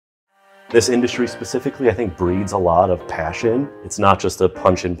This industry specifically, I think, breeds a lot of passion. It's not just a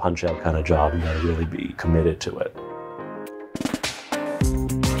punch in, punch out kind of job. You gotta really be committed to it.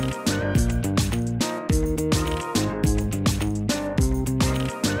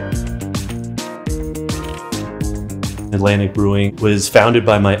 Atlantic Brewing was founded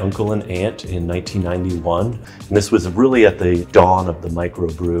by my uncle and aunt in 1991. And this was really at the dawn of the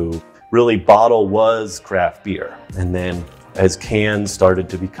microbrew. Really, bottle was craft beer. And then as cans started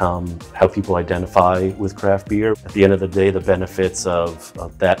to become how people identify with craft beer, at the end of the day, the benefits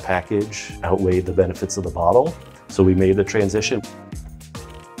of that package outweighed the benefits of the bottle. So we made the transition.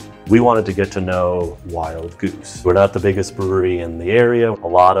 We wanted to get to know Wild Goose. We're not the biggest brewery in the area. A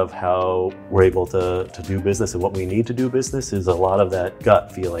lot of how we're able to do business and what we need to do business is a lot of that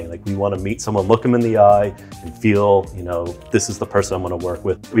gut feeling. Like we want to meet someone, look them in the eye and feel, you know, this is the person I'm going to work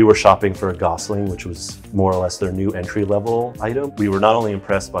with. We were shopping for a Gosling, which was more or less their new entry-level item. We were not only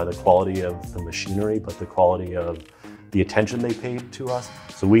impressed by the quality of the machinery, but the quality of the attention they paid to us.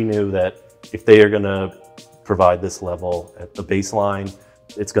 So we knew that if they are going to provide this level at the baseline,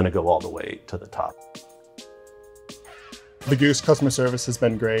 it's going to go all the way to the top. The Goose customer service has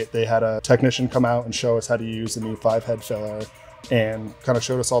been great. They had a technician come out and show us how to use the new 5-head filler and kind of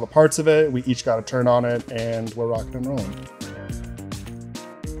showed us all the parts of it. We each got a turn on it and we're rocking and rolling.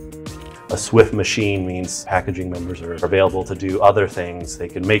 A swift machine means packaging members are available to do other things. They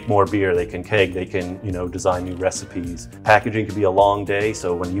can make more beer, they can keg, they can, you know, design new recipes. Packaging can be a long day,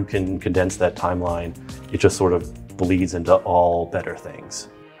 so when you can condense that timeline, it just sort of bleeds into all better things.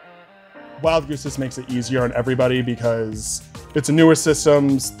 Wild Goose just makes it easier on everybody because it's a newer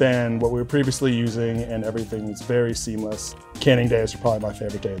systems than what we were previously using and everything's very seamless. Canning days are probably my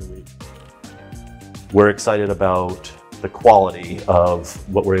favorite day of the week. We're excited about the quality of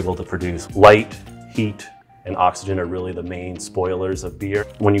what we're able to produce. Light, heat, and oxygen are really the main spoilers of beer.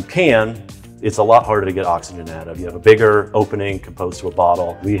 When you can, it's a lot harder to get oxygen out of. You have a bigger opening composed to a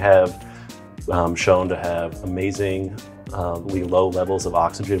bottle. We have shown to have amazingly low levels of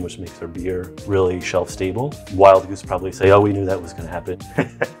oxygen, which makes our beer really shelf stable. Wild Goose probably say, oh, we knew that was going to happen.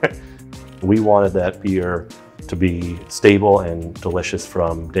 We wanted that beer to be stable and delicious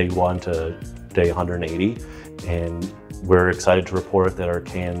from day 1 to day 180. And we're excited to report that our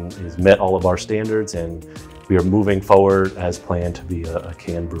can has met all of our standards and we are moving forward as planned to be a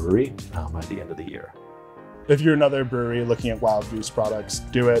can brewery by the end of the year. If you're another brewery looking at Wild Goose products,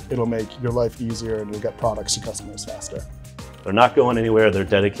 do it. It'll make your life easier and you'll get products to customers faster. They're not going anywhere, they're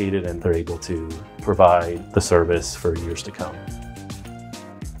dedicated and they're able to provide the service for years to come.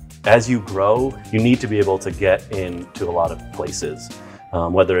 As you grow, you need to be able to get into a lot of places,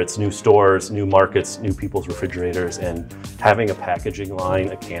 whether it's new stores, new markets, new people's refrigerators, and having a packaging line,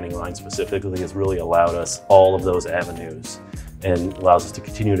 a canning line specifically, has really allowed us all of those avenues and allows us to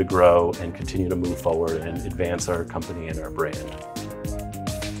continue to grow and continue to move forward and advance our company and our brand.